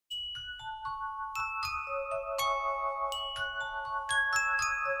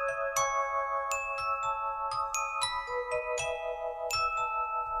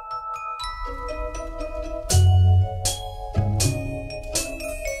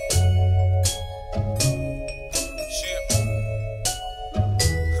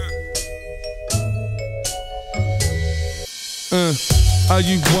Are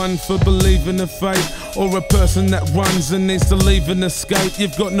you one for believing in fate, or a person that runs and needs to leave and escape?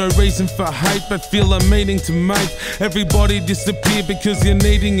 You've got no reason for hate, but feel a meaning to make. Everybody disappear because you're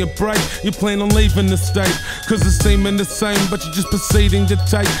needing a break. You plan on leaving the state, cause it's seeming the same, but you're just proceeding to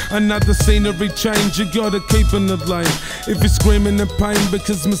take another scenery change. You gotta keep in the lane. If you're screaming in pain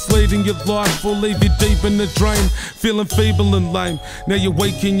because misleading your life will leave you deep in the drain, feeling feeble and lame. Now you're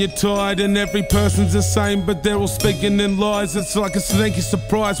weak and you're tired, and every person's the same, but they're all speaking in lies. It's like a sneaky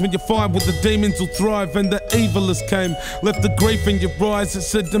surprise when you find what the demons will thrive, and the evilists came, left the grief in your eyes.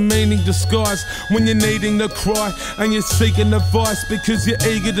 It's a demeaning disguise when you're needing to cry and you're seeking advice because you're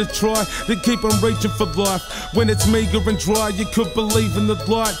eager to try to keep on reaching for life. When it's meager and dry, you could believe in the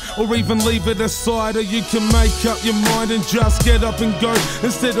light, or even leave it aside, or you can make up your mind and just get up and go.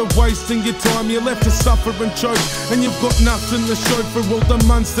 Instead of wasting your time, you're left to suffer and choke, and you've got nothing to show for all the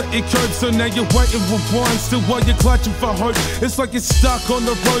months that you coped. So now you're waiting rewind still while you're clutching for hope. It's like you're stuck on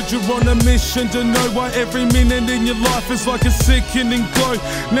the road, you're on a mission to know why every minute in your life is like a sickening blow.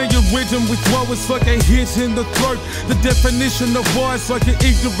 Now you're ridden with woe, it's like a hit in the throat. The definition of why it's like an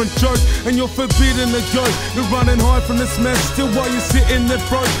ignorant joke, and you're forbidden to go. You're running high from this mess, still while you're sitting there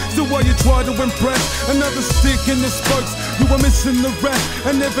broke, still while you try to impress another stick in the spokes. You are missing the rest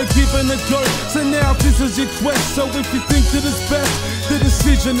and never giving a go. So now this is your quest, so if you think that it's best, the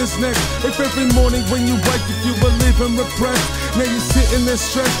decision is next. If every morning when you wake, if you were living repressed, now you're sitting there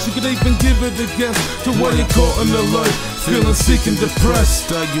stressed, you could even give it a guess to why you're caught on the low, feeling sick and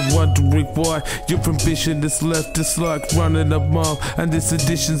depressed. Are you wondering why your ambition is left? It's like running a mile, and this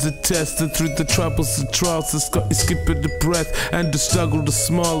addition's a test. And through the troubles and trials, it's got you skipping the breath, and the struggle to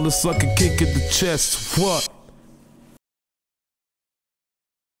smile, it's like a kick in the chest. What?